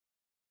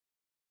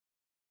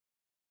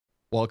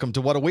Welcome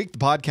to What a Week, the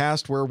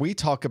podcast where we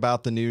talk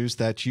about the news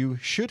that you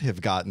should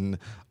have gotten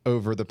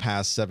over the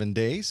past 7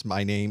 days.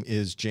 My name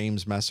is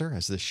James Messer,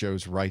 as this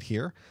show's right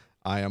here.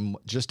 I am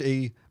just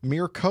a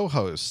mere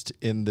co-host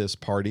in this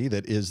party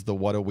that is the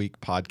What a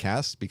Week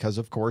podcast because,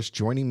 of course,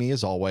 joining me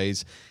as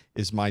always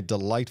is my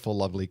delightful,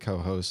 lovely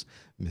co-host,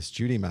 Miss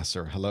Judy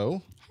Messer.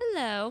 Hello.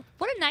 Hello.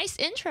 What a nice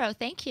intro.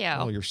 Thank you.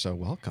 Oh, you're so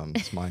welcome.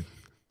 It's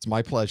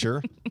my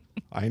pleasure.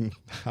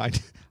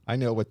 I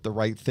know what the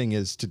right thing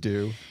is to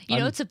do. You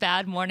know, it's a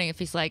bad morning if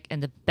he's like,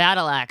 and the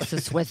battle axe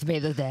is with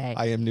me today.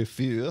 I am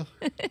Nufil.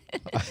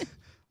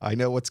 I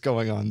know what's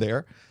going on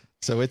there.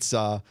 So it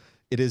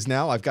is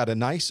now. I've got a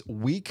nice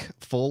week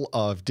full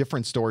of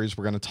different stories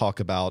we're going to talk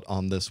about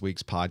on this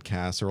week's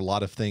podcast. There are a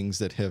lot of things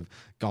that have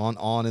gone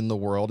on in the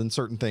world and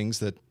certain things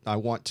that I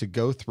want to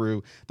go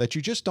through that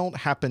you just don't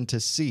happen to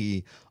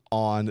see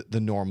on the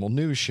normal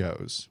news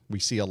shows. We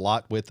see a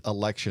lot with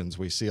elections.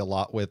 We see a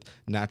lot with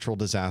natural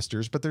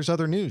disasters, but there's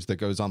other news that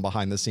goes on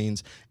behind the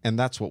scenes, and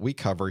that's what we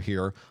cover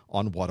here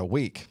on What a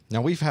Week.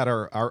 Now, we've had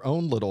our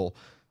own little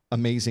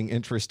amazing,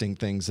 interesting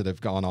things that have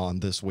gone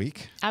on this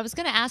week. I was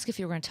going to ask if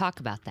you were going to talk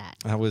about that.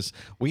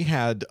 We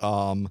had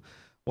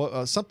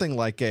something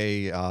like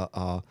is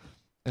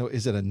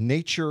it a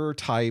nature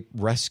type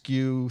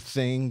rescue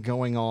thing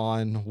going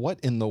on? What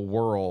in the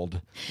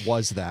world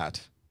was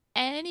that?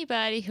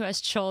 Anybody who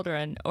has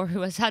children or who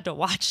has had to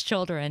watch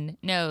children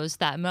knows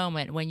that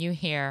moment when you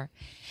hear,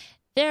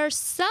 there's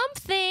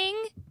something,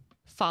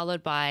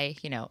 followed by,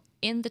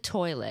 in the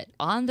toilet,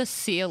 on the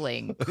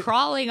ceiling,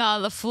 crawling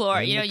on the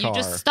floor. You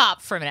just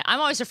stop for a minute. I'm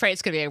always afraid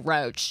it's going to be a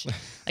roach.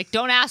 Like,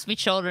 don't ask me,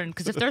 children,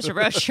 because if there's a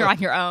roach, you're on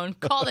your own.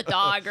 Call the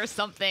dog or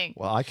something.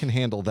 Well, I can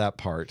handle that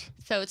part.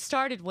 So it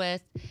started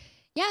with,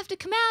 you have to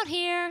come out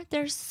here.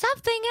 There's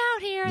something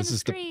out here on the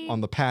screen.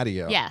 On the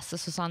patio. Yes,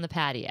 this was on the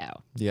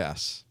patio.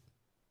 Yes.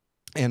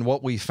 And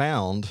what we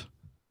found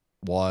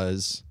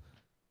was,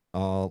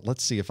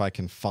 let's see if I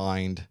can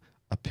find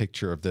a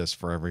picture of this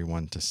for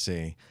everyone to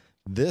see.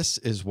 This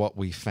is what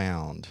we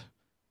found.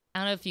 I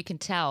don't know if you can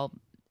tell.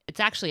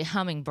 It's actually a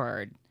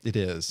hummingbird. It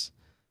is.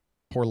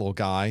 Poor little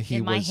guy.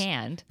 In my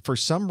hand. For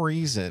some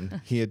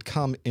reason, he had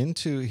come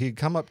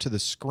up to the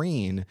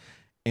screen,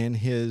 and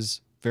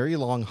his very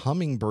long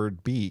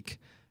hummingbird beak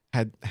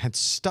had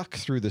stuck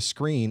through the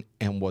screen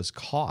and was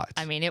caught.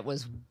 I mean, it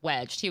was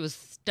wedged. He was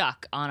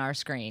stuck on our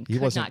screen.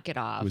 Could not get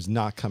off. He was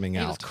not coming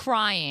out. He was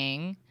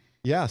crying.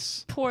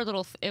 Yes. Poor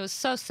little. It was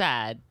so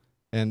sad.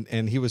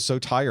 And he was so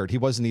tired. He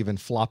wasn't even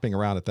flopping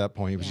around at that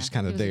point. He was just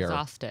kind of there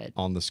exhausted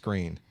on the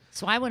screen.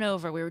 So I went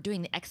over. We were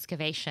doing the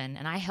excavation,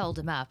 and I held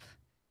him up.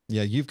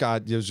 Yeah, you've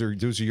got those are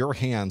your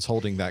hands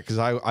holding that, because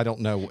I don't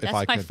know if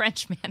I could. That's my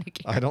French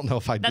manicure. I don't know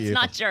if I'd be able.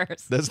 That's not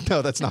yours.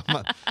 That's not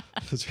my.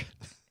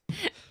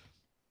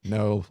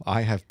 No,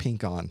 I have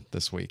pink on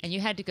this week. And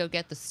you had to go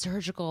get the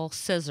surgical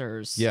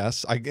scissors.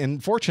 Yes,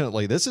 and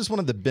fortunately, this is one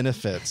of the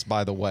benefits,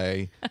 by the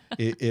way.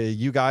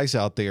 You guys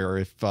out there,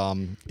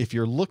 if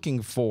you're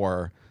looking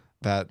for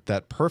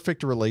that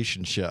perfect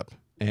relationship,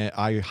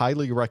 I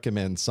highly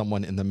recommend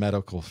someone in the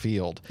medical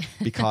field,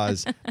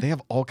 because they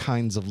have all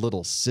kinds of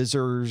little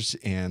scissors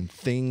and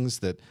things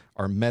that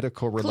are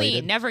medical related.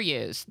 Clean, never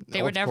used.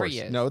 They were never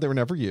used. No, they were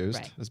never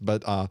used.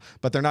 Right.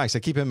 But they're nice. I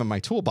keep them in my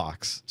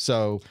toolbox.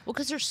 So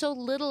because they're so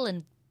little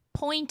and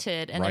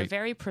pointed, and they're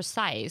very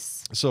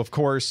precise. So of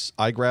course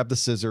I grab the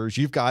scissors.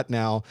 You've got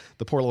now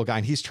the poor little guy,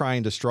 and he's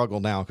trying to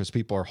struggle now because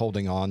people are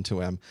holding on to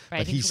him.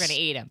 Right, but we're going to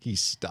eat him.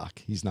 He's stuck.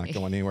 He's not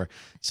going anywhere.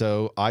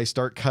 So I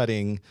start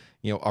cutting,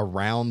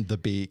 around the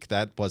beak.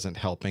 That wasn't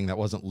helping. That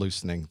wasn't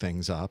loosening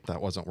things up.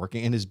 That wasn't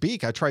working. And his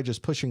beak, I tried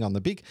just pushing on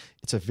the beak.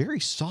 It's a very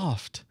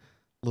soft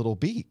little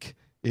beak.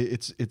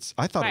 It's.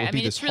 I thought it would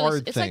be this hard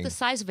thing. It's like the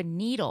size of a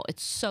needle.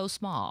 It's so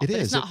small. It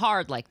is. It's not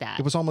hard like that.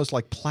 It was almost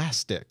like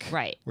plastic.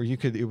 Right. Where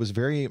it was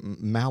very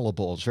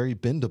malleable. It's very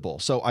bendable.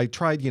 So I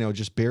tried,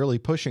 just barely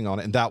pushing on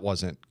it, and that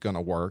wasn't going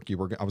to work.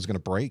 I was going to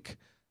break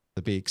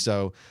the beak.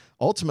 So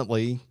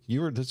ultimately,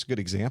 that's a good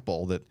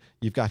example that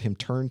you've got him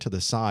turned to the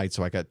side.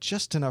 So I got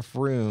just enough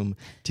room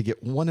to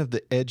get one of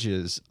the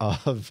edges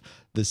of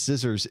the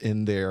scissors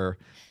in there,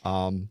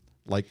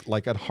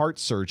 like a heart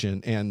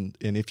surgeon. And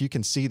if you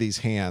can see these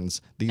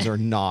hands, these are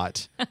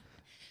not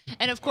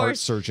and of course, heart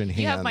surgeon hands.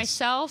 You have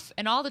myself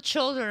and all the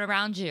children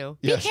around you.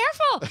 Yes. Be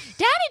careful.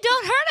 Daddy,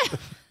 don't hurt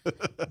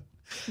him.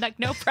 Like,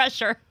 no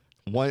pressure.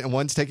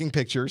 One's taking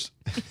pictures.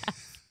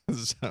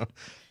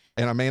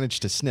 And I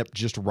managed to snip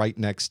just right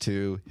next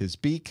to his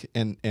beak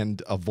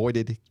and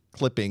avoided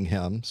clipping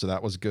him. So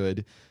that was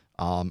good.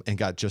 And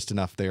got just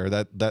enough there.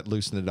 That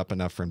loosened it up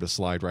enough for him to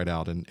slide right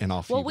out and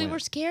off he went. Well, we were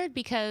scared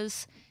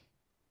because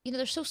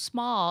they're so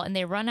small and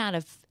they run out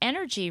of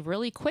energy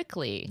really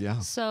quickly. Yeah.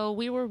 So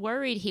we were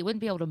worried he wouldn't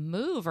be able to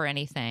move or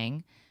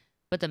anything.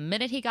 But the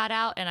minute he got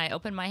out and I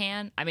opened my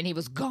hand, he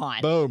was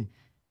gone. Boom.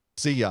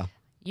 See ya.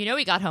 He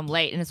got home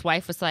late, and his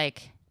wife was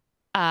like,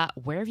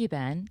 where have you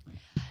been?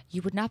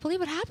 You would not believe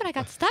what happened. I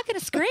got stuck in a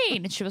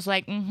screen. And she was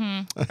like,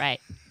 right.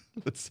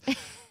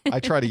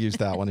 I try to use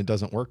that one. It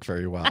doesn't work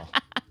very well.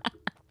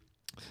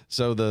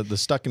 So the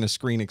stuck in a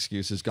screen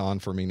excuse is gone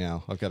for me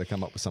now. I've got to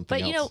come up with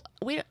something But else.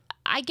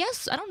 I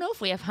guess I don't know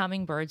if we have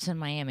hummingbirds in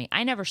Miami.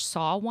 I never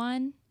saw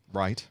one,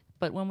 Right.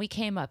 but when we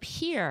came up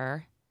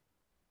here,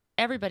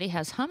 everybody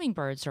has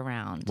hummingbirds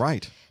around.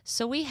 Right.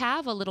 So we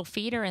have a little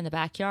feeder in the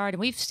backyard, and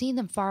we've seen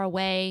them far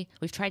away.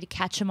 We've tried to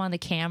catch them on the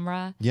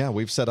camera. Yeah,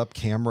 we've set up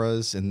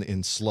cameras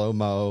in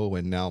slow-mo,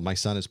 and now my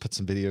son has put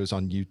some videos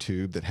on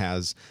YouTube that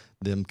has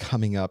them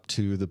coming up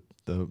to the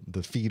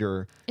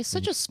feeder. It's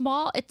such a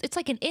small, it's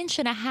like an inch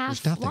and a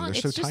half There's nothing. long. They're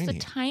It's so just tiny. the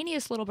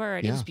tiniest little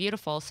bird. It was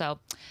beautiful. So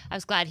I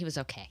was glad he was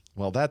okay.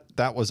 Well,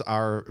 that was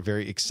our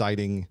very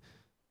exciting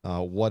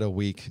what a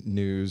week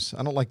news.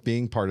 I don't like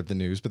being part of the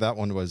news, but that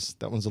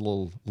one's a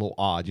little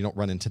odd. You don't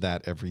run into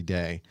that every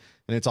day.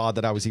 And it's odd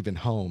that I was even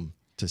home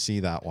to see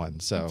that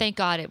one. So And thank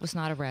God it was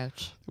not a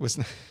roach. it was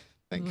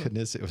thank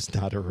goodness it was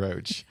not a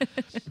roach.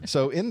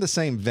 So in the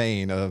same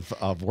vein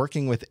of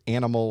working with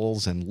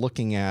animals and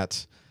looking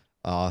at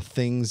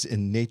things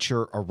in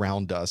nature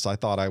around us, I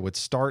thought I would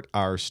start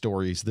our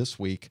stories this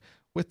week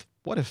with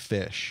What a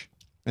Fish.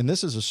 And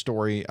this is a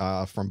story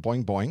from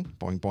Boing Boing,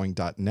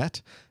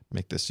 boingboing.net.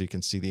 Make this so you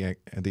can see the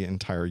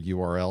entire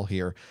URL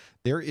here.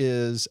 There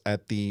is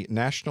at the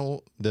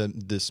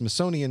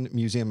Smithsonian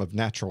Museum of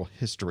Natural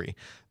History,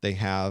 they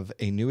have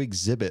a new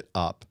exhibit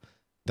up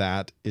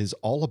that is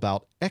all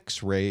about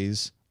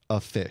X-rays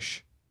of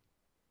fish.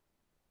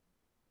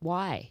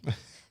 Why?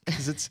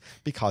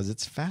 because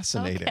it's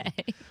fascinating. Okay.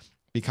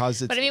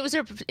 Because it's But I mean,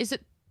 is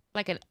it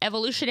like an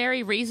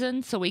evolutionary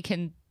reason so we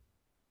can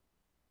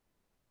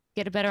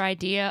get a better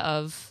idea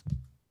of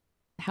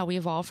how we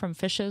evolved from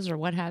fishes or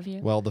what have you?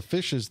 well, the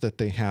fishes that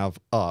they have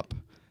up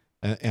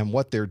and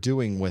what they're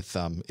doing with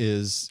them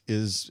is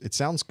it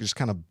sounds just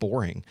kind of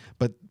boring,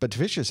 but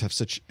fishes have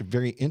such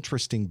very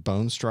interesting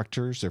bone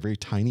structures. They're very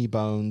tiny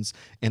bones,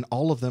 and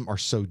all of them are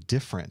so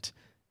different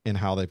in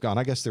how they've gone.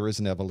 I guess there is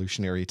an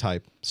evolutionary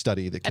type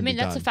study that can be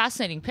done. That's a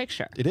fascinating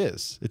picture. It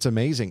is. It's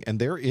amazing. And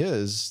there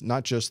is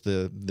not just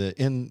the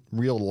in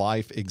real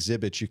life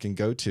exhibits you can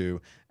go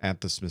to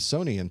at the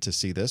Smithsonian to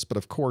see this, but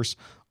of course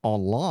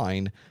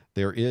online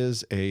there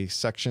is a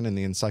section in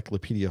the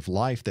Encyclopedia of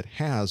Life that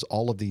has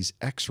all of these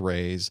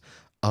X-rays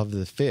of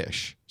the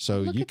fish.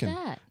 So Look you at can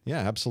that. Yeah,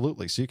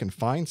 absolutely. So you can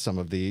find some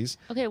of these.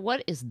 Okay,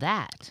 what is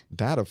that?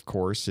 That of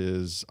course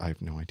is I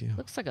have no idea.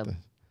 Looks like a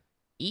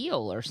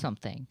eel or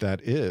something.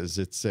 It is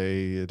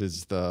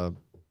the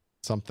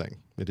something.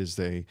 It is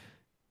a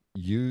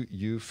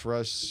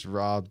Euphrasis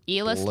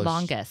Elis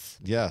longus.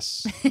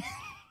 Yes.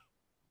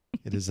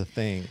 It is a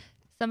thing.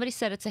 Somebody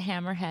said it's a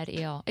hammerhead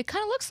eel. It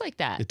kind of looks like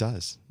that. It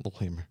does. Little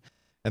hammer.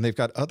 And they've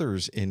got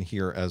others in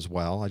here as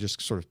well. I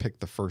just sort of picked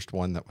the first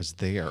one that was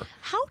there.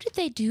 How did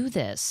they do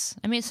this?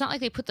 I mean, it's not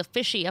like they put the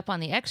fishy up on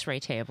the x-ray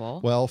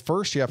table. Well,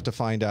 first you have to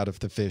find out if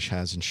the fish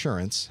has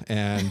insurance,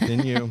 and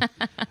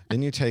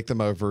then you take them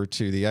over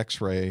to the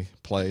x-ray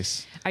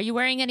place. Are you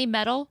wearing any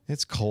metal?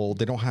 It's cold.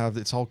 They don't have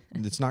it's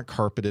not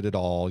carpeted at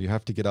all. You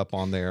have to get up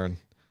on there, and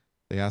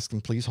they ask them,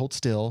 please hold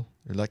still.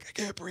 They're like, I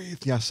can't breathe.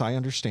 Yes, I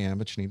understand,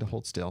 but you need to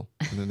hold still.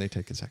 And then they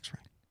take his x-ray.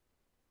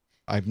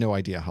 I have no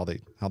idea how they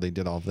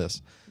did all of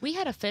this. We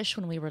had a fish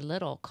when we were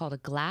little called a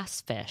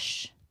glass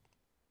fish.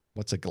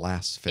 What's a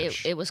glass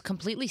fish? It was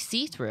completely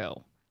see-through.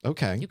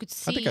 Okay. You could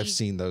see I think I've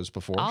seen those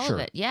before. all Sure.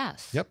 of it,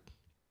 yes. Yep.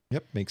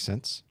 Makes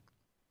sense.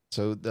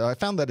 So I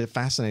found that a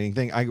fascinating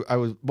thing. I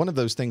was one of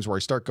those things where I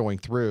start going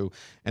through,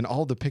 and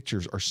all the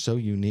pictures are so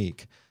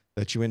unique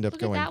that you end up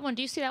Look going. at that one.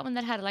 Do you see that one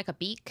that had like a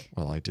beak?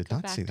 Well, I did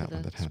not see that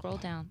one that had. Scroll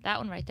down. That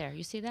one right there.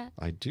 You see that?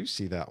 I do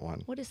see that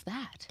one. What is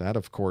that? That,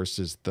 of course,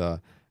 is the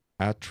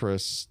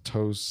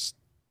Atrastosteus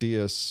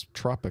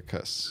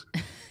tropicus.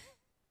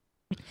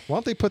 Why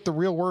don't they put the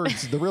real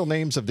words, the real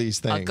names of these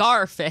things? A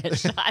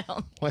garfish. I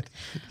don't. What?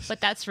 But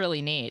that's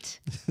really neat.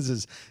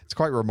 It's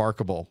quite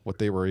remarkable what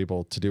they were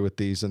able to do with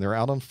these, and they're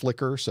out on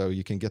Flickr, so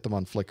you can get them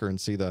on Flickr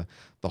and see the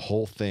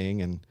whole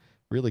thing and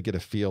really get a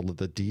feel of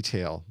the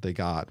detail they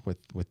got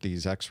with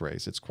these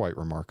X-rays. It's quite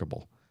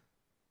remarkable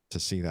to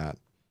see that.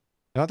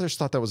 And I just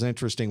thought that was an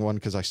interesting one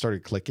because I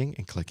started clicking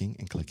and clicking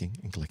and clicking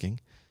and clicking.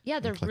 Yeah,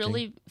 they're clicking.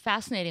 really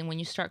fascinating when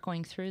you start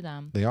going through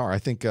them. They are. I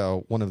think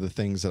one of the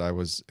things that I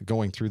was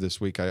going through this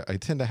week, I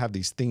tend to have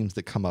these themes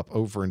that come up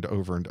over and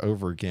over and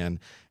over again.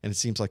 And it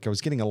seems like I was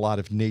getting a lot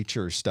of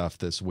nature stuff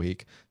this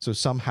week. So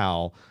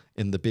somehow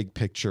in the big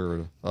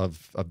picture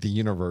of the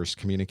universe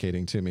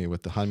communicating to me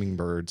with the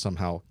hummingbird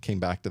somehow came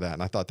back to that.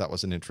 And I thought that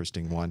was an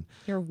interesting one.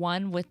 You're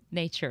one with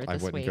nature this I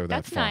wouldn't week. go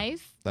that That's far.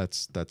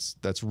 nice.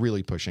 That's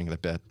really pushing it a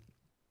bit.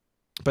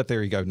 But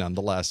there you go,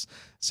 nonetheless,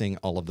 seeing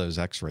all of those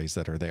X-rays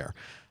that are there.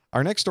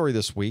 Our next story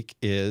this week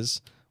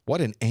is what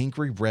an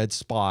angry red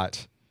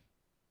spot.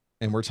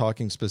 And we're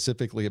talking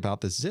specifically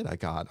about the zit I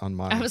got on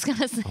my I was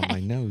gonna say on my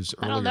nose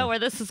earlier. I don't know where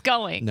this is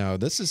going. No,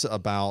 this is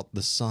about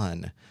the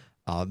sun.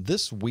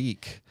 This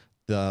week,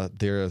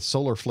 their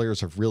solar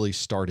flares have really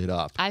started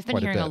up. I've been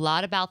hearing a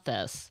lot about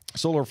this.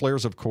 Solar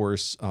flares, of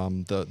course,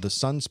 the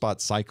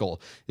sunspot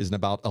cycle is an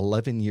about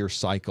 11-year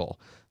cycle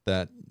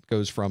that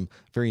goes from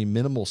very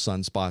minimal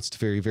sunspots to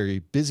very, very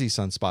busy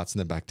sunspots and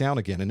then back down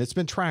again. And it's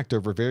been tracked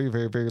over very,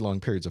 very, very long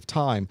periods of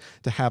time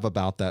to have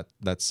about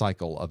that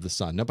cycle of the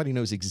sun. Nobody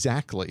knows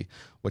exactly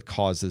what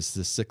causes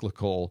this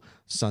cyclical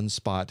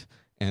sunspot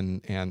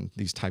and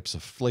these types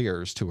of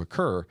flares to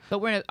occur.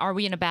 But are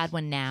we in a bad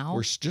one now?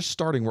 We're just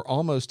starting. We're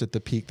almost at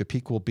the peak. The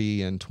peak will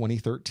be in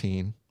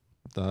 2013,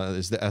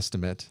 is the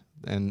estimate.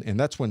 And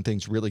that's when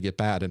things really get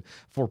bad. And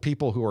for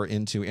people who are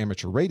into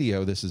amateur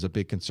radio, this is a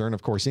big concern.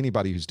 Of course,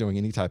 anybody who's doing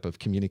any type of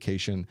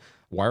communication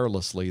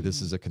wirelessly,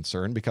 this is a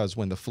concern, because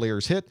when the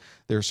flares hit,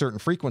 there are certain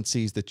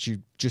frequencies that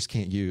you just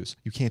can't use.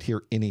 You can't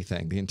hear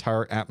anything. The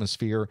entire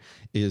atmosphere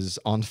is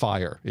on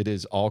fire. It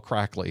is all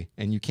crackly,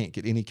 and you can't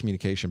get any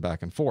communication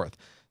back and forth.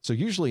 So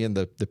usually in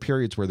the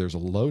periods where there's a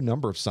low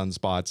number of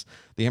sunspots,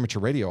 the amateur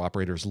radio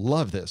operators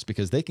love this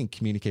because they can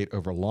communicate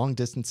over long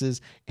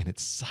distances and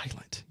it's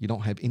silent. You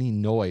don't have any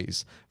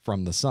noise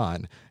from the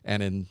sun.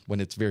 And when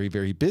it's very,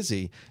 very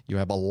busy, you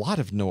have a lot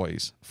of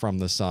noise from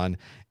the sun.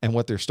 And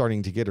what they're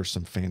starting to get are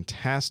some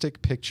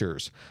fantastic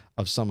pictures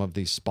of some of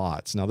these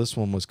spots. Now, this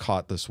one was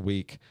caught this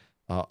week,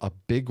 a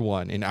big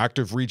one in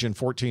active region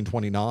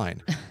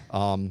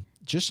 1429.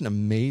 Just an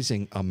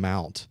amazing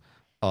amount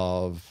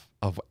of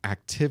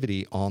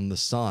activity on the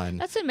sun.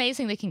 That's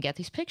amazing they can get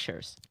these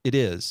pictures. It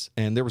is.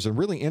 And there was a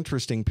really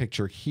interesting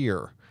picture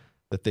here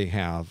that they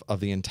have of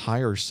the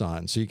entire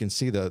sun. So you can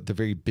see the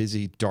very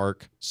busy,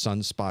 dark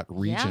sunspot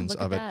regions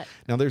of it. That.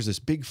 Now there's this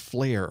big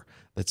flare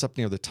that's up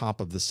near the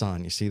top of the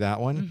sun. You see that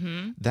one?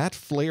 Mm-hmm. That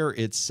flare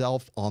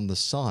itself on the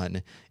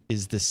sun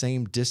is the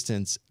same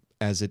distance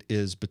as it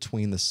is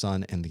between the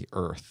sun and the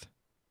earth.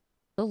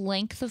 The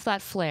length of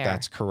that flare.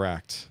 That's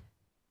correct.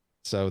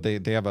 So they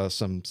have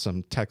some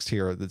text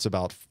here that's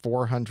about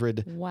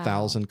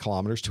 400,000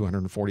 kilometers,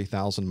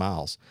 240,000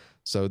 miles.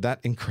 So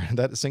that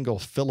single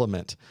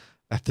filament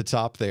at the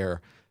top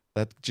there,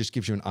 that just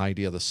gives you an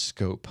idea of the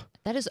scope.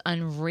 That is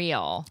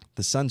unreal.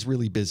 The sun's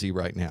really busy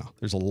right now.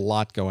 There's a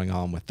lot going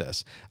on with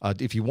this.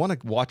 If you want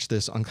to watch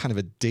this on kind of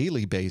a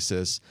daily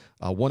basis,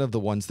 one of the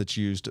ones that's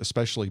used,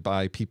 especially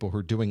by people who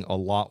are doing a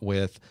lot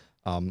with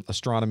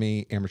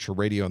astronomy, amateur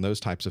radio, and those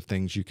types of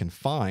things, you can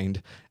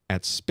find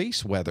at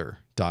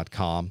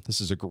spaceweather.com. This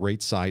is a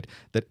great site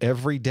that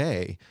every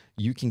day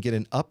you can get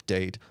an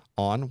update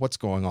on what's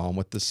going on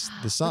with the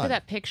sun. Look at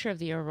that picture of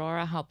the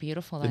aurora, how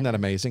beautiful that is. Isn't that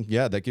amazing?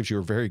 Yeah, that gives you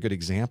a very good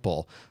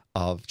example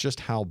of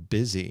just how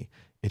busy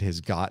it has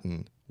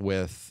gotten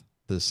with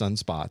the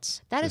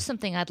sunspots. That is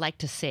something I'd like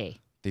to see.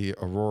 The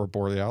aurora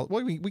borealis.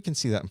 Well, we can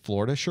see that in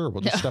Florida. Sure,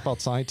 we'll just step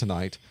outside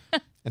tonight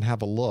and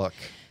have a look.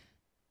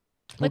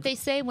 But they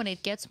say when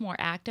it gets more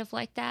active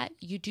like that,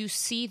 you do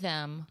see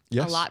them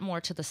a lot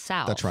more to the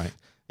south. That's right.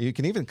 You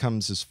can even come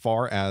as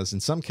far as, in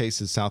some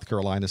cases, South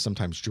Carolina,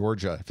 sometimes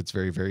Georgia, if it's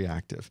very, very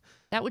active.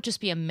 That would just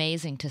be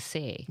amazing to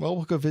see. Well,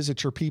 we'll go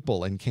visit your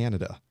people in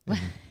Canada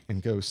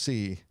and go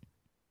see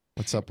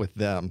what's up with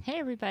them. Hey,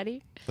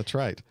 everybody. That's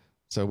right.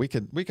 So we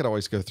could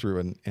always go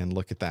through and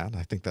look at that.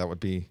 I think that would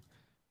be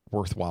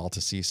worthwhile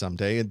to see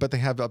someday. But they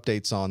have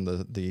updates on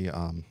the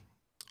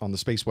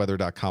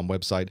spaceweather.com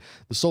website.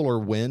 The solar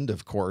wind,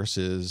 of course,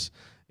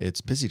 it's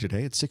busy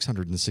today. It's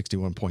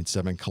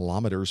 661.7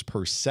 kilometers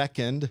per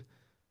second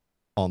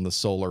on the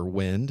solar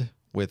wind,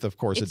 with, of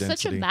course, a density.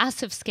 It's such a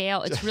massive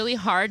scale. It's really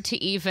hard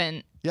to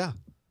even, get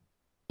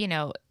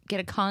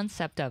a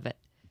concept of it.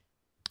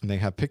 And they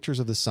have pictures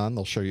of the sun.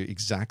 They'll show you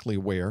exactly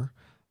where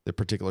the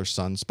particular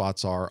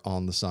sunspots are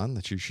on the sun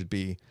that you should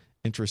be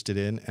interested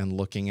in and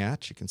looking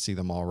at. You can see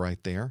them all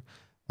right there.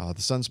 The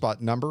sunspot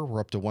number, we're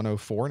up to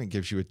 104, and it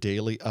gives you a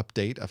daily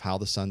update of how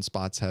the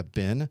sunspots have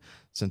been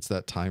since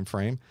that time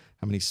frame,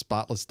 how many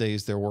spotless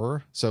days there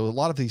were. So a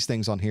lot of these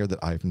things on here that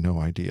I have no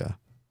idea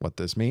what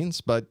this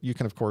means, but you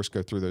can, of course,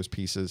 go through those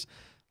pieces,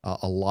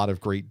 a lot of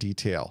great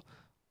detail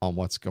on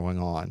what's going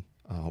on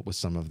with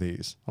some of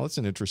these. Well, it's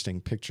an interesting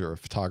picture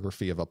of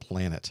photography of a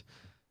planet,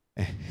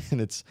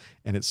 and it's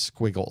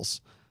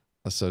squiggles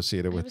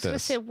associated with this. I was going to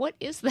say, what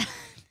is that?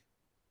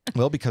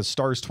 Well, because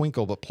stars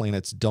twinkle, but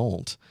planets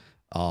don't.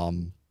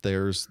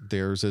 There's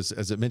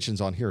as it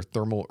mentions on here,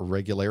 thermal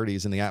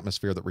irregularities in the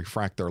atmosphere that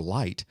refract their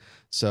light,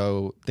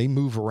 so they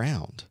move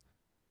around.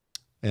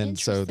 And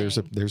so there's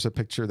a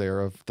picture there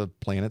of the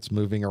planets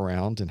moving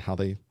around and how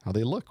they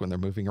look when they're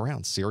moving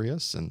around.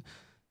 Sirius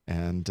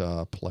and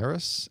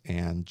Polaris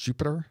and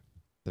Jupiter,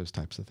 those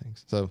types of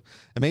things. So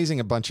amazing,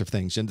 a bunch of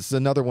things. And this is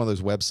another one of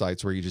those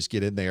websites where you just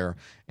get in there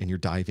and you're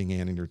diving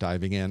in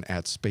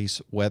at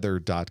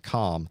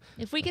spaceweather.com.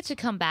 If we get to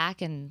come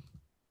back and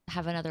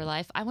have another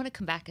life, I want to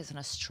come back as an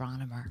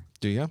astronomer.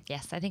 Do you?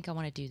 Yes, I think I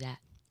want to do that.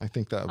 I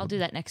think I'll do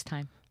that next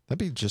time. That'd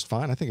be just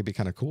fine. I think it'd be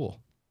kind of cool.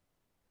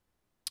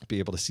 Be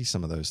able to see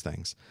some of those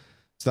things.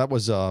 So that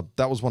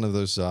was one of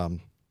those,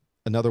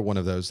 another one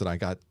of those that I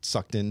got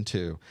sucked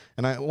into.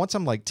 And once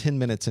I'm like 10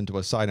 minutes into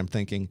a site, I'm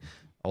thinking,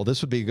 oh, this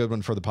would be a good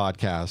one for the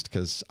podcast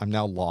because I'm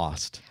now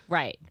lost.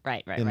 Right.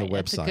 In the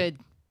website.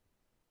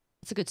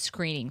 It's a good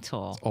screening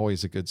tool. It's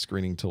always a good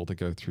screening tool to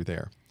go through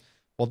there.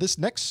 Well, this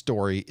next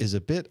story is a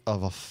bit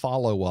of a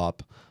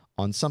follow-up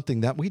on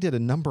something that we did a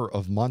number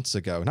of months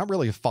ago. Not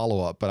really a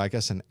follow-up, but I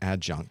guess an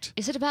adjunct.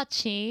 Is it about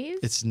cheese?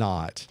 It's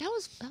not. That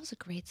was a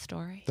great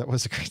story. That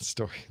was a great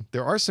story.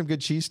 There are some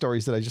good cheese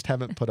stories that I just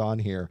haven't put on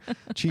here.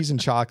 Cheese and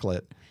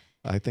chocolate,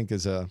 I think,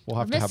 is we'll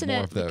have to have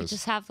more of We those. could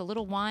just have the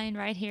little wine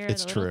right here.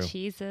 It's the little true.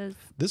 cheeses.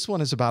 This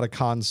one is about a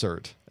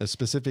concert,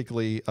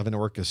 specifically of an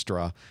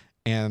orchestra.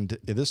 And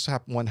this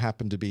one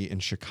happened to be in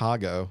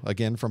Chicago.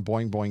 Again, from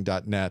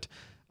boingboing.net,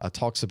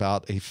 talks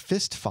about a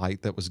fist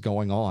fight that was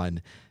going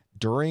on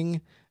during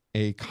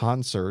a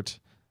concert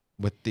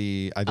with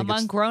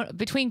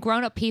between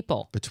grown-up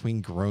people.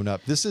 Between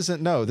grown-up. This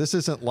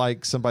isn't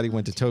like somebody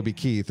went to Toby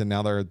Keith and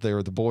now they're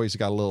the boys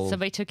got a little.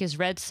 Somebody took his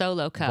red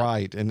Solo cup.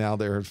 Right, and now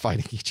they're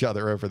fighting each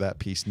other over that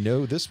piece.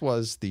 No, this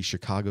was the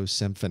Chicago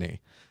Symphony.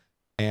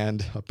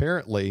 And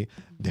apparently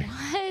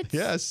What?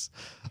 Yes.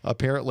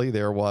 Apparently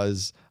there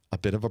was a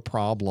bit of a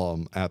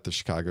problem at the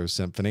Chicago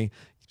Symphony.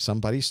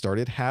 Somebody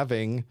started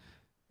having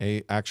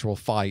a actual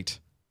fight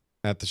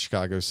at the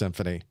Chicago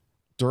Symphony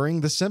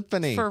during the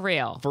symphony. For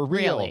real. For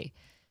real. Really.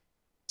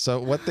 So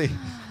what they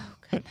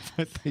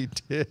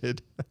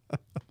did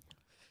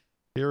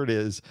here it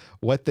is.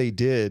 What they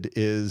did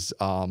is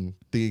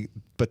the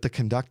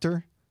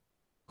conductor,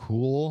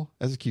 cool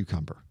as a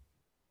cucumber.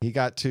 He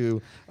got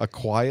to a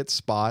quiet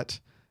spot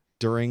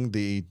during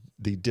the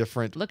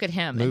different Look at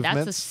him. movements. And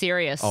that's a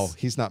serious Oh,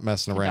 he's not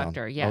messing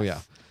conductor, around. yes. Oh yeah.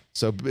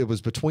 So it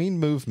was between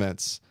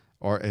movements,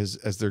 or as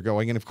they're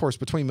going, and of course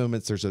between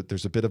movements there's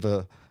a bit of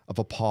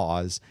a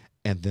pause,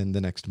 and then the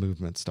next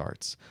movement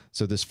starts.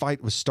 So this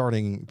fight was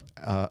starting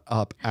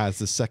up as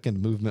the second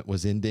movement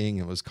was ending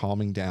and was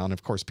calming down.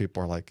 Of course,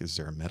 people are like, "Is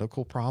there a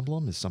medical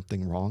problem? Is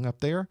something wrong up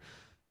there?"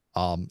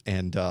 And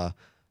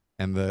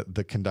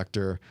the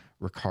conductor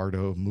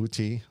Riccardo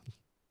Muti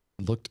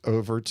looked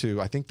over to,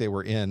 I think they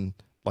were in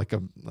like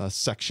a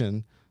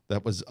section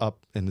that was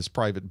up in this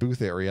private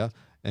booth area,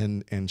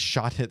 and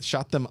shot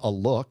them a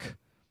look,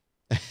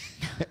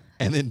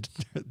 and then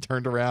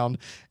turned around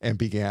and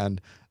began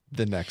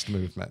the next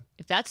movement.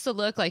 If that's the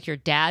look like your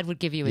dad would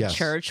give you in Yes.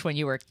 church when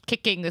you were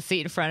kicking the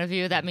seat in front of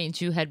you, that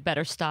means you had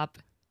better stop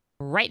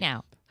right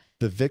now.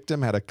 The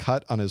victim had a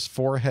cut on his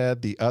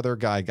forehead. The other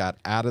guy got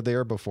out of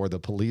there before the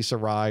police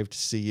arrived.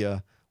 See ya.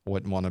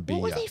 Wouldn't want to be.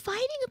 What were they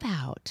fighting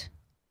about?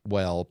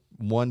 Well,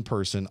 one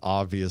person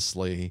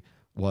obviously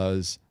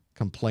was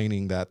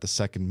complaining that the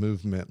second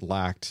movement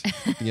lacked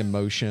the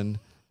emotion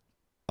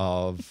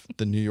of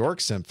the New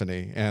York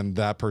Symphony, and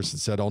that person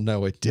said, "Oh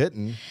no, it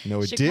didn't.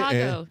 No, it didn't."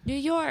 Chicago, New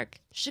York,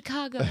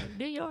 Chicago,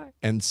 New York.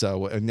 And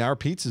so, and our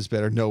pizza's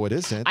better. No, it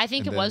isn't. I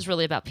think And it was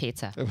really about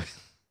pizza.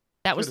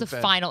 That was the Could have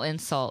been. final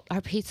insult.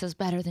 Our pizza's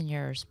better than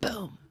yours.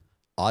 Boom.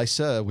 I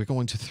said, "We're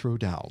going to throw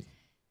down.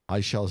 I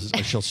shall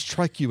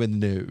strike you in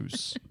the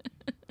nose."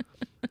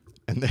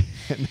 And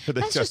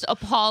That's just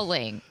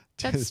appalling.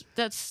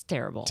 That's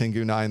terrible.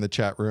 Tengu9 in the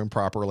chat room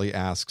properly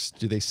asks,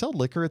 "Do they sell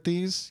liquor at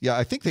these?" Yeah,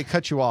 I think they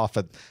cut you off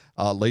at,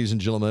 "Ladies and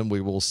gentlemen,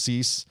 we will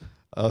cease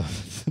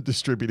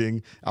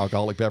distributing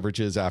alcoholic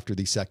beverages after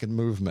the second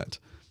movement."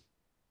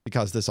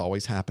 Because this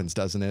always happens,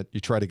 doesn't it? You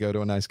try to go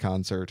to a nice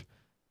concert.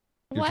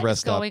 You're What's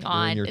dressed going up,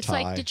 you're in on? your It's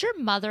tie. like, did your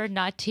mother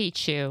not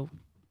teach you?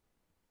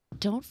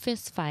 Don't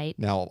fist fight.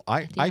 Now,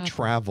 I opera.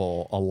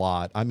 travel a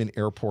lot. I'm in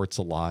airports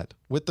a lot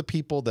with the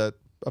people that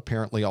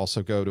apparently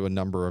also go to a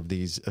number of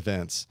these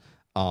events.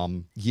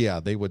 Yeah,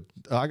 they would.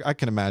 I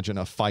can imagine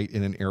a fight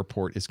in an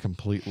airport is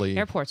completely.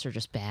 Airports are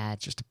just bad.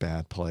 Just a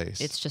bad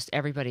place. It's just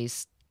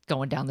everybody's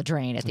going down the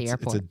drain at the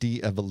airport. It's a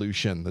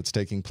de-evolution that's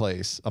taking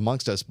place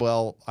amongst us.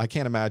 Well, I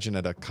can't imagine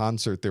at a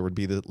concert there would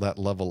be that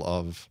level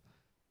of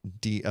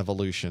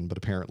de-evolution, but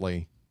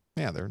apparently,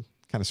 yeah, they're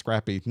kind of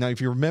scrappy. Now, if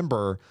you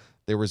remember,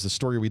 there was a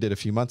story we did a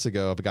few months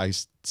ago of a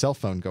guy's cell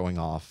phone going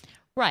off.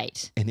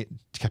 Right. And it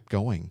kept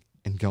going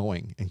and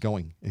going and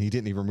going, and he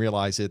didn't even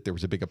realize it. There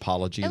was a big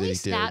apology At that he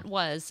least did. that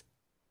was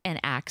an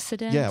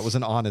accident. Yeah, it was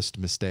an honest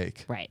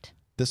mistake. Right.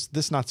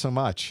 This not so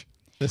much.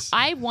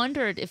 I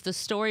wondered if the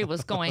story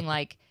was going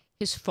like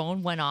his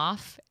phone went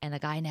off and the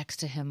guy next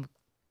to him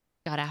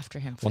got after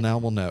him. Well, now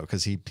we'll know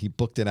because he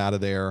booked it out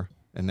of there,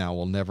 and now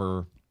we'll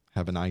never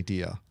have an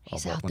idea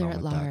He's of what out went there on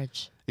at with that.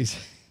 large.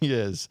 He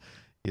is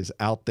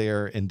out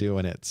there and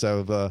doing it.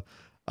 So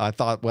I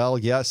thought, well,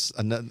 yes,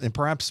 and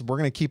perhaps we're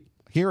going to keep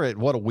here at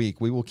What a Week.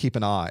 We will keep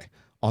an eye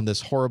on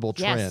this horrible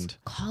trend.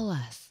 Yes. Call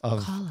us.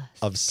 of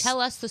Tell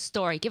us the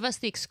story. Give us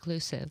the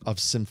exclusive. of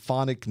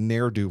symphonic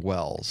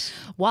ne'er-do-wells.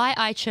 Why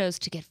I chose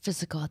to get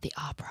physical at the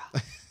opera.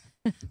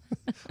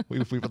 We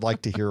would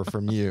like to hear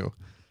from you.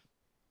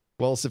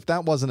 Well, as if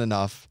that wasn't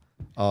enough,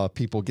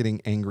 people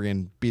getting angry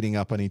and beating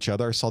up on each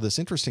other, I saw this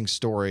interesting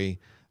story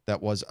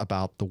that was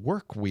about the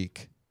work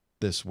week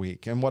this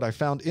week. And what I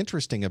found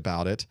interesting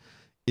about it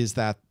is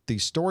that the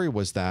story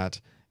was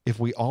that if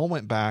we all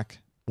went back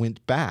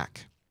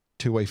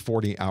to a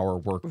 40-hour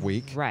work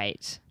week,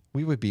 Right.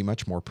 we would be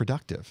much more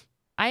productive.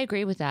 I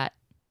agree with that.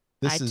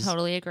 I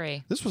totally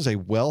agree. This was a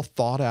well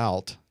thought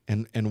out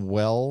and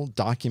well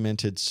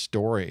documented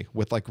story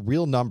with like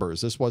real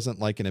numbers. This wasn't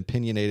like an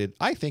opinionated,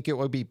 I think it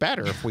would be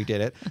better if we did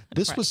it.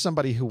 This Right. was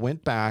somebody who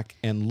went back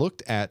and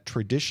looked at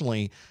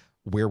traditionally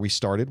where we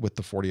started with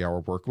the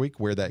 40-hour work week,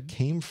 where that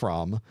came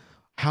from,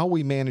 how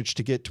we managed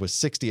to get to a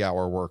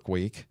 60-hour work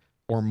week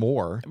or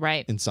more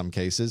Right. in some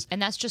cases.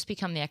 And that's just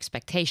become the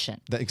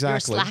expectation.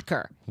 Exactly. You're a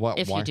slacker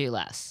if Why? you do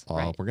less.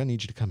 Right. We're going to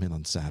need you to come in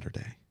on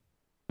Saturday.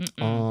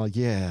 Mm-mm.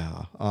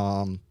 Yeah.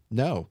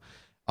 No.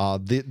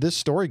 This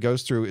story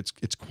goes through,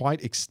 it's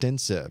quite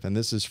extensive, and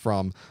this is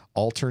from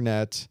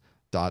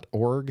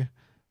alternet.org.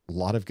 A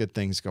lot of good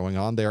things going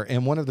on there.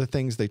 And one of the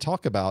things they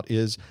talk about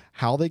is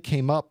how they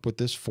came up with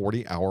this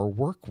 40-hour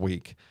work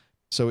week.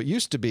 So it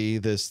used to be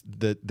this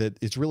that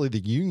it's really the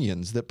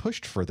unions that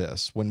pushed for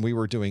this when we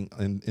were doing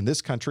in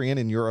this country and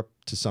in Europe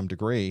to some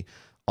degree,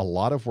 a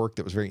lot of work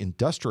that was very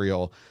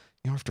industrial.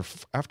 You know,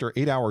 after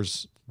 8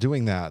 hours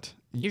doing that,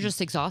 You're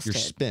just exhausted.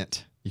 you're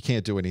spent. You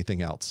can't do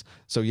anything else.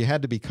 So you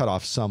had to be cut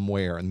off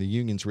somewhere, and the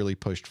unions really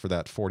pushed for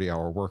that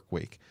 40-hour work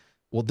week.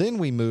 Well, then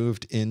we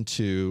moved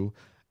into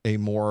a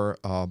more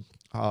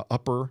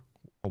upper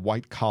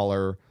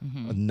white-collar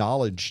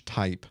knowledge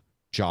type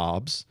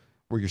jobs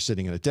where you're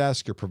sitting at a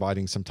desk, you're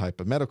providing some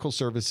type of medical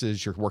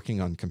services, you're working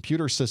on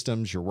computer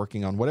systems, you're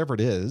working on whatever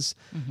it is.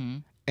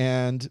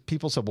 And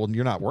people said, well,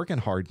 you're not working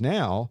hard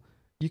now.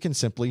 You can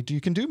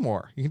do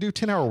more. You can do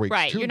 10-hour weeks.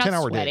 Right. You're not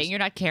 10-hour sweating. days. You're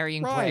not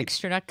carrying Right.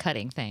 bricks. You're not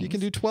cutting things. You can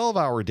do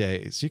 12-hour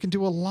days. You can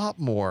do a lot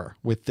more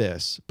with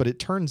this. But it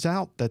turns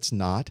out that's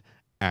not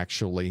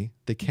actually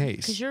the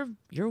case. Because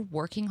you're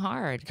working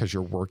hard. Because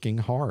you're working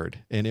hard.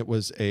 And it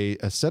was a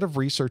set of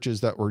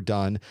researches that were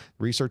done,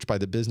 research by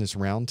the Business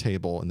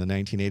Roundtable in the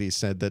 1980s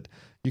said that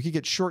you could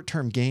get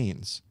short-term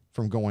gains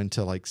from going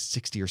to like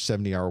 60 or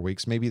 70-hour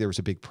weeks. Maybe there was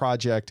a big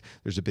project,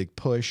 there's a big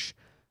push,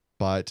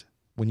 but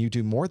when you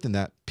do more than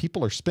that,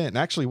 people are spent. And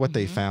actually what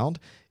they found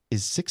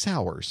is 6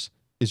 hours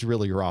is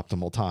really your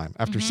optimal time.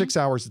 After 6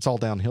 hours, it's all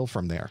downhill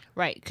from there.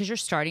 Right. Because you're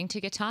starting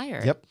to get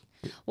tired. Yep.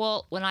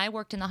 Well, when I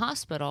worked in the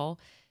hospital,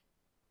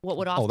 what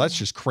would often... Oh, that's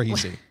just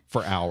crazy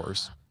for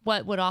hours.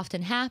 What would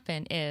often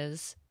happen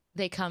is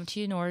they come to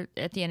you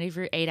at the end of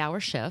your 8-hour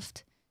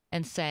shift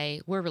and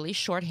say, we're really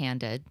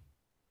shorthanded.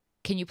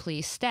 Can you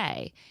please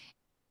stay?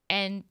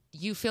 And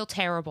you feel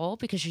terrible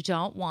because you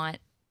don't want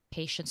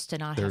patients to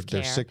not have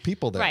care. They're sick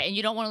people there. Right. And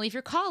you don't want to leave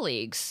your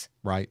colleagues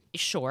Right.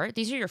 short.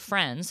 These are your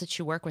friends that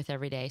you work with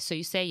every day. So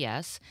you say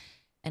yes.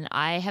 And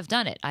I have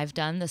done it. I've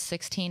done the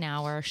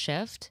 16-hour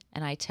shift.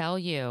 And I tell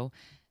you,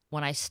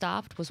 when I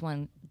stopped was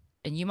when,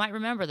 and you might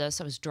remember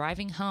this, I was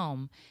driving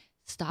home,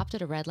 stopped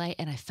at a red light,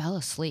 and I fell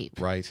asleep.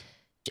 Right.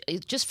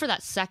 Just for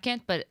that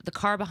second, but the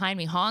car behind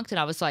me honked, and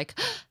I was like,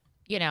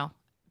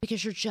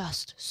 because you're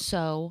just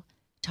so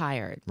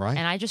tired. Right.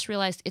 And I just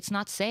realized it's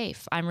not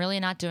safe. I'm really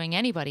not doing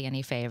anybody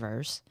any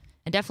favors,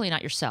 and definitely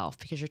not yourself,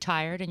 because you're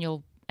tired and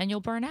you'll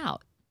burn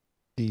out.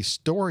 The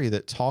story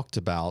that talked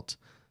about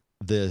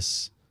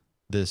this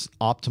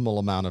optimal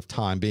amount of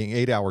time being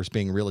 8 hours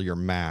being really your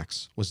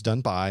max was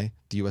done by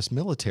the U.S.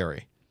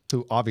 military,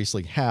 who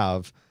obviously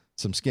have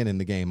some skin in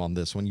the game on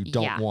this one. You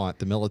don't want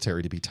the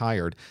military to be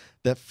tired.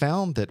 That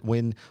found that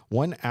when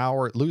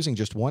losing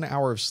just 1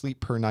 hour of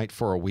sleep per night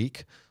for a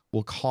week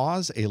will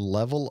cause a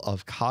level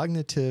of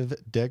cognitive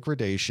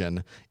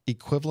degradation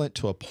equivalent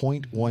to a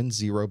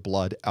 0.10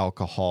 blood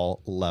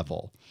alcohol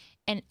level.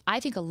 And I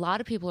think a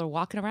lot of people are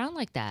walking around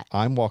like that.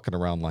 I'm walking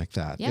around like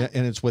that. Yeah.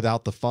 And it's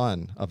without the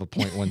fun of a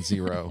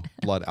 0.10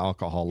 blood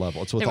alcohol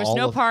level. It's with There was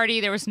no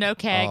party, there was no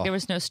keg, there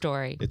was no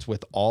story. It's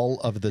with all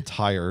of the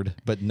tired,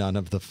 but none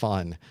of the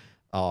fun.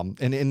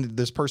 And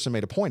this person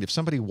made a point. If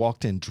somebody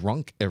walked in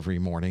drunk every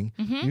morning,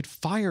 you'd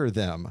fire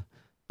them.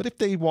 But if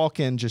they walk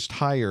in just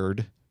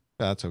tired,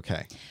 that's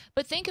okay.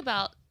 But think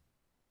about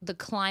the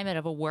climate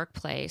of a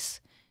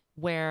workplace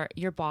where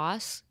your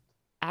boss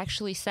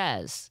actually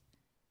says,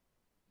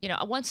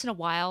 once in a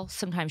while,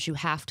 sometimes you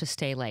have to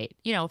stay late,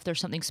 if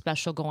there's something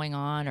special going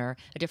on or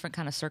a different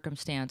kind of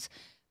circumstance.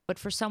 But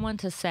for someone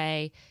to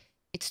say,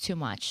 it's too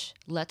much,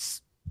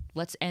 let's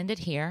end it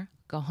here,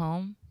 go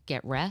home,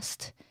 get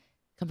rest,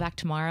 come back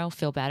tomorrow,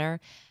 feel better.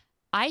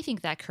 I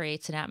think that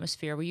creates an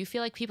atmosphere where you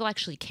feel like people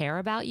actually care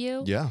about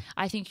you. Yeah.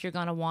 I think you're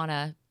going to want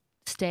to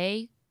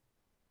stay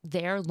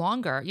there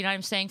longer, you know what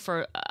I'm saying,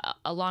 for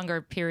a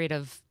longer period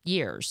of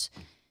years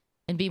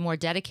and be more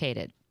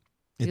dedicated.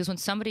 Because when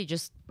somebody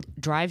just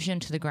drives you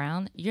into the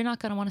ground, you're not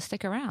going to want to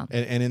stick around.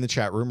 And in the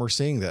chat room, we're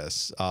seeing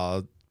this.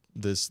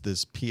 This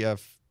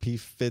PFP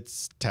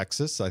Fits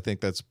Texas, I think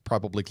that's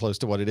probably close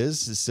to what it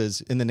is. It says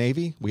in the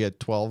Navy, we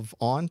had 12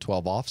 on,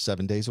 12 off,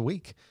 7 days a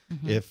week.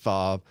 If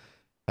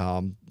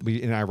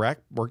we in Iraq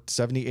worked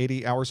 70,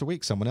 80 hours a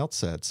week, someone else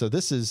said. So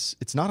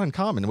it's not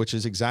uncommon, which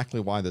is exactly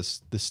why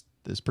this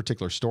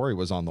particular story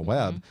was on the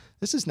web.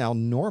 This is now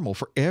normal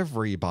for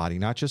everybody,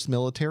 not just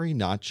military,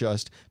 not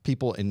just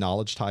people in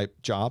knowledge type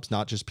jobs,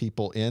 not just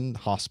people in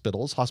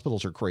hospitals.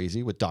 Hospitals are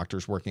crazy with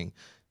doctors working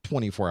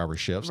 24-hour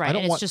shifts. Right.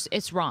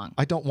 It's wrong.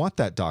 I don't want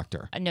that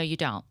doctor. No, you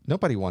don't.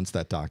 Nobody wants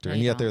that doctor. No,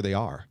 and yet don't. there they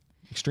are.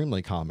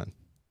 Extremely common.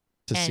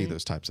 to see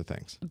those types of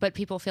things. But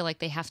people feel like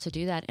they have to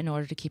do that in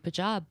order to keep a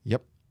job.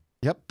 Yep.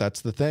 Yep, that's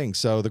the thing.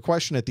 So the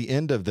question at the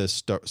end of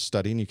this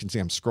study, and you can see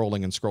I'm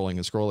scrolling and scrolling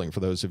and scrolling for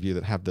those of you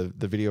that have the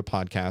video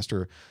podcast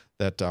or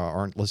that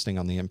aren't listening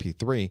on the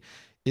MP3,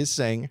 is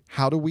saying,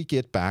 how do we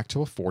get back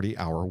to a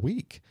 40-hour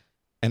week?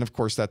 And of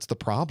course, that's the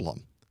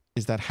problem,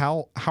 is that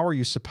how are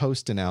you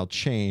supposed to now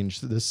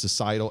change this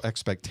societal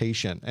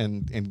expectation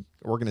and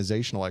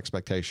organizational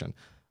expectation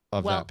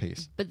of that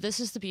piece? But this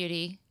is the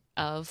beauty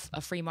of a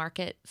free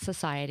market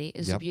society,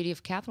 is the beauty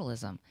of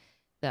capitalism.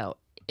 Though,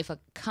 if a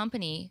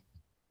company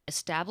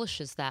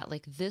establishes that,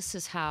 like, this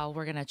is how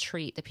we're going to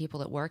treat the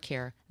people that work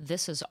here,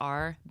 this is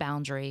our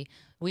boundary,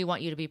 we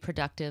want you to be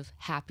productive,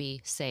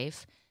 happy,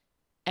 safe,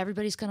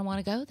 everybody's going to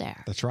want to go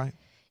there. That's right.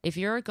 If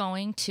you're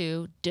going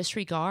to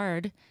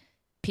disregard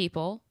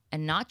people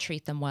and not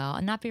treat them well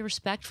and not be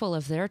respectful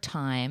of their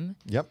time,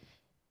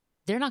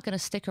 they're not going to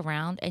stick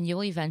around, and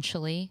you'll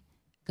eventually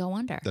go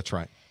under. That's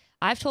right.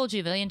 I've told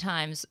you a million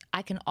times,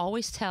 I can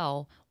always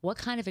tell what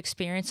kind of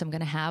experience I'm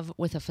going to have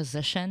with a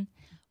physician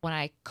when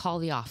I call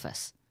the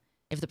office.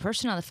 If the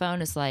person on the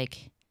phone is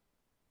like,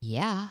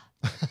 yeah,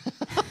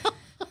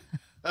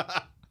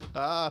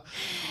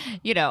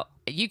 you know,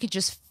 you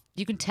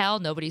can tell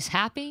nobody's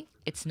happy.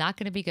 It's not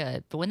going to be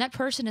good. But when that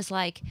person is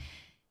like,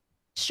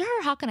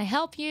 sure, how can I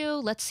help you?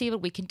 Let's see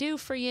what we can do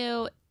for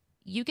you.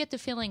 You get the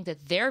feeling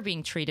that they're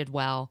being treated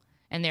well,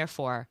 and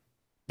therefore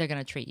they're going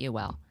to treat you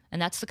well.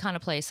 And that's the kind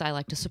of place I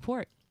like to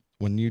support.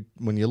 When you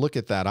look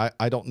at that,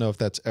 I don't know if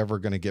that's ever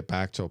going to get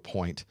back to a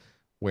point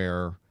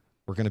where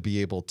we're going to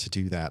be able to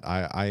do that.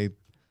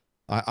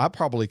 I'll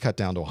probably cut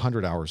down to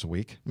 100 hours a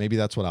week. Maybe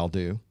that's what I'll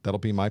do. That'll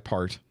be my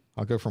part.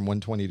 I'll go from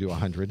 120 to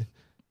 100.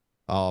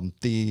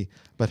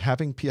 But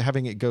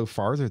having it go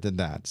farther than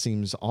that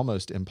seems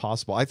almost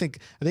impossible. I think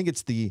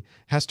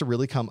has to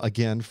really come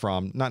again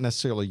from not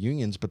necessarily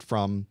unions, but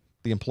from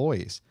the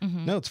employees.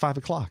 No, it's 5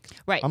 o'clock.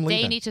 Right. I'm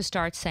leaving. They need to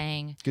start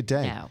saying, good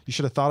day. No. You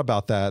should have thought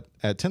about that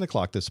at 10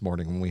 o'clock this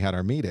morning when we had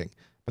our meeting.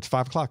 But it's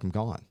 5 o'clock. I'm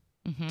gone.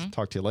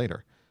 Talk to you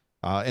later.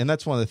 And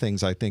that's one of the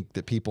things I think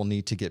that people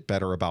need to get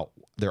better about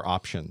their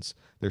options.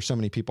 There's so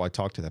many people I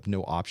talk to that have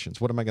no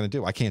options. What am I going to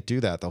do? I can't do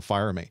that. They'll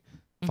fire me.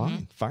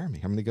 Fine, fire me.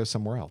 I'm going to go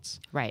somewhere else.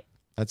 Right.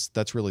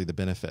 That's really the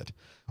benefit.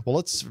 Well,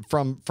 let's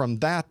from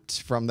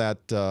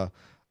that.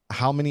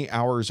 How many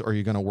hours are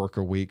you going to work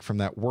a week? From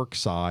that work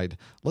side,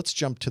 let's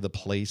jump to the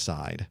play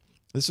side.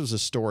 This was a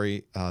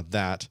story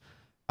that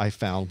I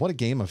found. What a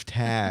game of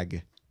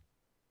tag!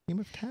 Game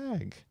of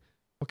tag.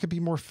 What could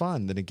be more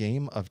fun than a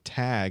game of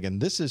tag?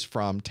 And this is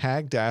from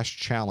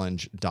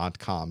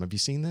tag-challenge.com. Have you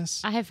seen this?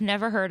 I have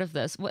never heard of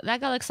this. That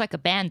guy looks like a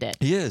bandit.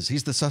 He is.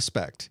 He's the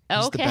suspect.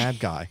 He's the Okay.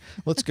 bad guy.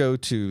 Let's go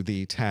to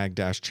the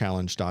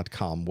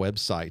tag-challenge.com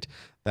website.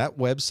 That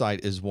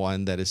website is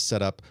one that is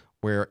set up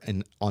where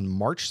on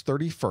March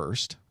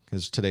 31st,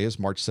 because today is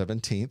March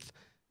 17th,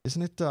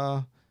 isn't it?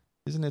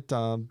 It's St.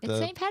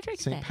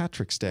 Patrick's Day. St.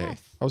 Patrick's Day.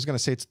 Yes. I was going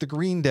to say it's the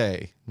Green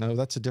Day. No,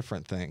 that's a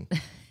different thing.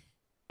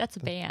 That's a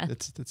band.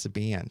 It's a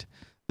band.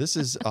 This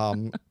is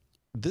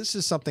this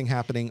is something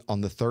happening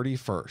on the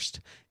 31st,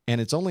 and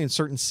it's only in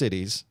certain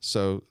cities.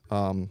 So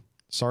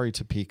sorry,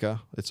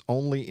 Topeka. It's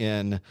only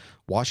in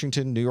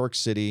Washington, New York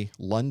City,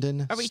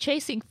 London. Are we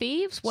chasing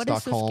thieves? What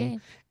is Stockholm, this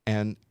game?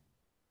 and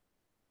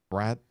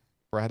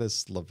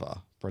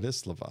Bratislava.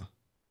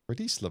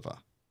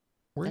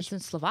 That's in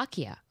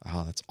Slovakia.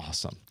 Oh, that's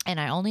awesome. And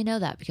I only know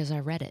that because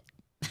I read it.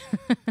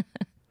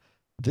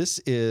 This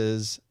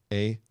is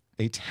a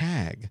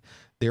tag.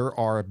 There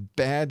are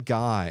bad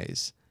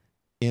guys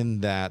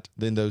in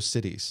those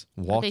cities,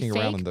 walking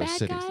around in those bad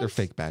cities. guys? They're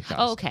fake bad guys.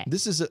 Oh, okay.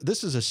 This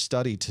is a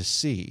study to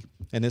see,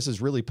 and this is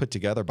really put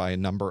together by a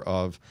number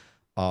of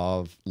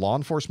law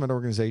enforcement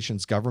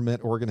organizations,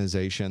 government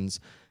organizations,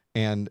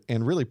 and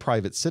really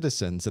private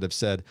citizens that have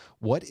said,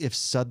 what if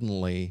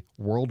suddenly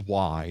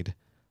worldwide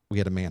we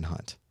had a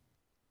manhunt?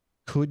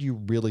 Could you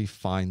really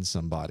find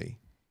somebody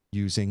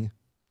using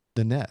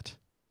the net?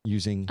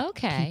 Using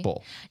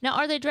people. Now,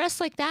 are they dressed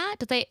like that?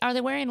 Are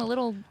they wearing a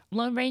little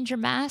Lone Ranger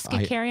mask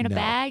and carrying a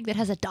bag that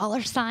has a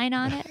 $sign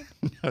on it?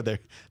 No,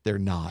 they're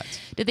not.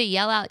 Do they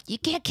yell out, "You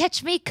can't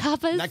catch me,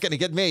 coppers"? Not gonna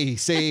get me.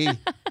 See,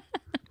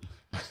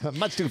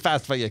 much too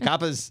fast for you,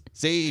 coppers.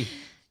 See,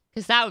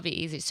 because that would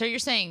be easy. So you're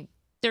saying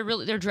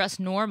they're dressed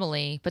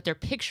normally, but their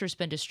picture's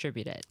been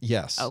distributed.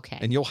 Yes. Okay.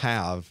 And you'll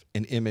have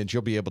an image.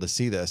 You'll be able to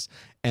see this.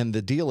 And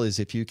the deal is,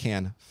 if you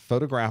can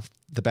photograph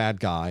the bad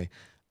guy,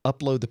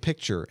 upload the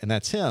picture, and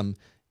that's him,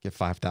 get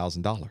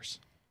 $5,000.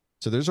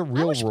 So there's a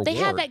real reward. They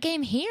have that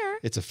game here.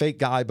 It's a fake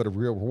guy, but a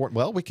real reward.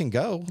 Well, we can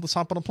go. Let's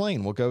hop on a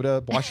plane. We'll go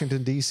to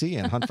Washington, D.C.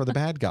 and hunt for the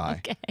bad guy.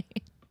 Okay.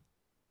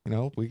 You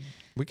know, we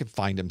can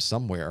find him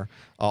somewhere.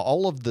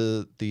 All of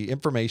the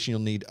information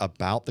you'll need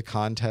about the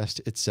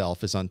contest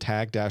itself is on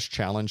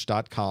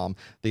tag-challenge.com.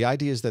 The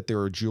idea is that there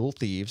are jewel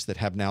thieves that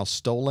have now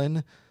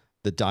stolen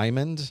the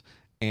diamond,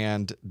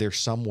 and they're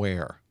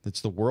somewhere.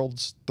 It's the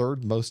world's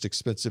third most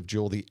expensive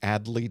jewel, the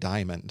Adley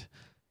diamond,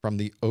 from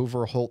the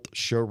Overholt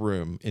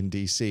showroom in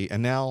D.C.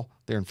 And now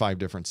they're in 5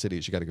 different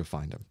cities. You got to go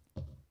find them.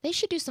 They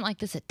should do something like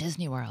this at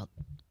Disney World.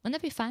 Wouldn't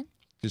that be fun?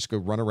 Just go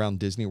run around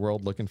Disney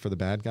World looking for the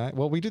bad guy.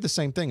 Well, we do the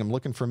same thing. I'm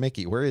looking for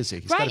Mickey. Where is he?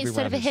 He's gotta Right. be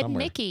Instead of around a here hidden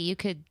somewhere. Mickey, you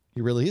could.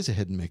 He really is a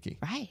hidden Mickey.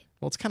 Right.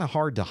 Well, it's kind of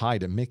hard to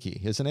hide a Mickey,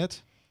 isn't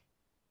it?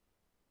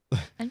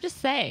 I'm just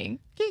saying.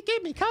 Can you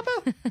give me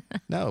cover?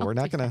 No, we're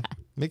not going to.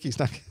 Mickey's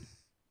not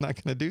going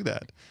to do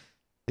that.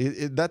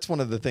 That's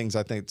one of the things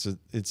I think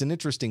it's an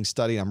interesting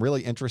study. I'm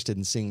really interested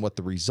in seeing what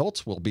the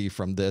results will be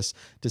from this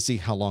to see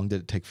how long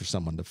did it take for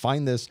someone to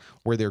find this.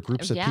 Were there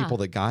groups of people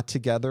that got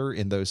together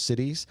in those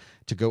cities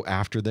to go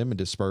after them and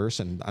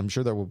disperse? And I'm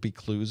sure there will be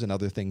clues and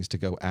other things to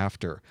go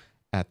after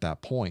at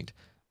that point.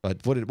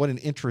 But what an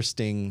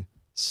interesting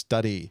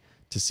study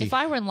to see. If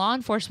I were in law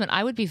enforcement,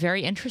 I would be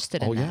very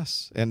interested in that. Oh,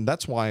 yes. And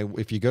that's why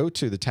if you go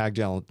to the Tag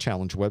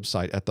Challenge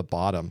website at the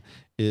bottom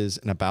is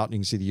an about, you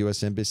can see the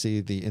U.S. Embassy,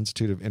 the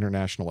Institute of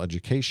International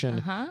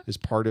Education is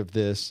part of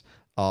this,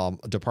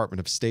 Department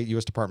of State,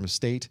 U.S. Department of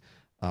State,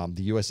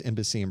 the U.S.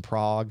 Embassy in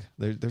Prague.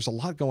 There's a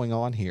lot going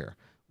on here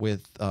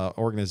with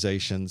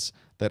organizations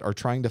that are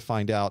trying to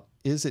find out,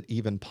 is it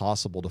even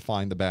possible to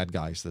find the bad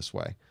guys this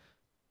way?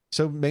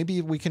 So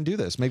maybe we can do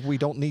this. Maybe we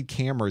don't need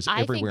cameras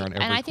everywhere on every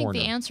corner. And I think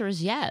the answer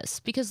is yes.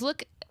 Because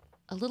look,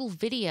 a little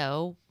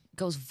video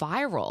goes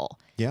viral.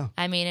 Yeah.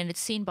 I mean, and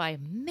it's seen by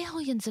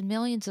millions and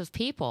millions of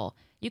people.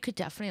 I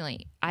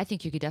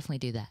think you could definitely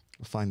do that.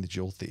 Find the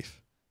jewel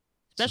thief.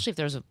 Especially if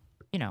there's a,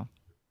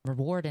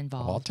 reward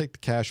involved. I'll take the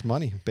cash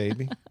money,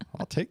 baby.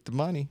 I'll take the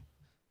money.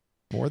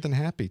 More than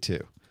happy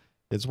to.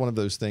 It's one of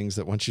those things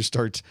that once you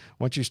start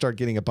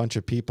getting a bunch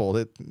of people,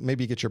 that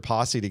maybe you get your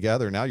posse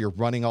together. Now you're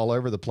running all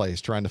over the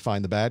place trying to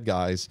find the bad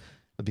guys.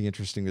 It'd be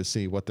interesting to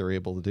see what they're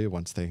able to do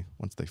once they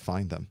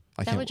find them.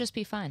 That would just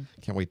be fun.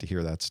 Can't wait to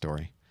hear that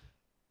story.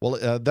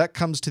 Well, that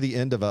comes to the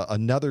end of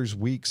another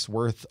week's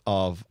worth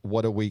of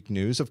What a Week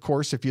news. Of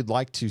course, if you'd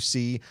like to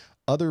see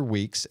other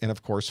weeks and,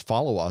 of course,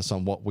 follow us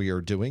on what we are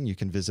doing, you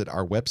can visit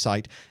our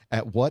website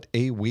at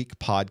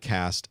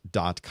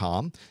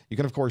whataweekpodcast.com. You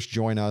can, of course,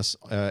 join us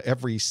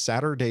every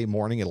Saturday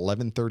morning at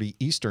 11:30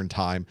 Eastern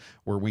Time,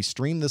 where we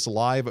stream this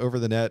live over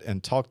the net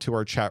and talk to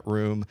our chat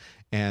room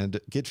and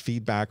get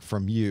feedback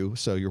from you.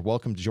 So you're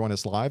welcome to join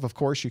us live. Of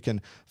course, you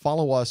can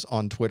follow us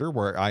on Twitter,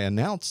 where I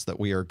announce that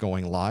we are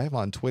going live.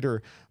 On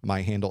Twitter,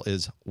 my handle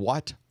is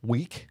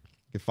whatweek.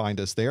 You can find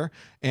us there.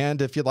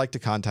 And if you'd like to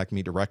contact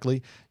me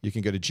directly, you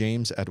can go to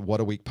James at What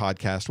a Week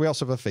Podcast. We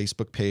also have a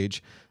Facebook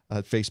page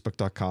at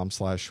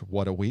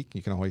facebook.com/whataweek.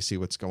 You can always see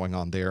what's going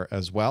on there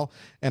as well.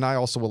 And I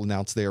also will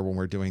announce there when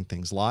we're doing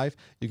things live.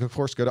 You can, of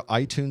course, go to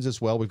iTunes as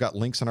well. We've got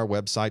links on our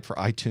website for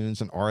iTunes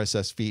and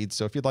RSS feeds.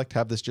 So if you'd like to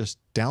have this just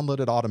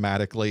downloaded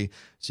automatically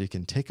so you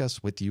can take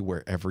us with you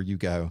wherever you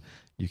go,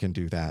 you can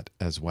do that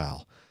as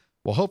well.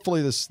 Well,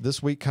 hopefully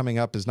this week coming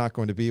up is not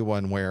going to be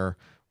one where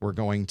we're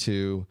going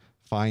to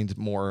find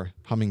more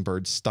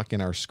hummingbirds stuck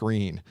in our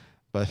screen.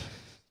 But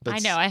I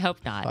know, I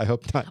hope not. I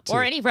hope not too.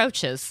 Or any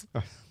roaches.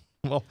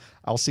 Well,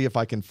 I'll see if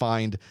I can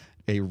find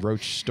a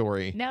roach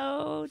story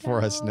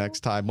for us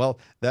next time. Well,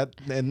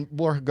 and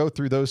we'll go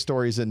through those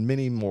stories and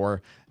many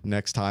more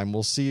next time.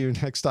 We'll see you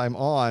next time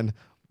on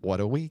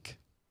What a Week.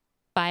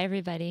 Bye,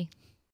 everybody.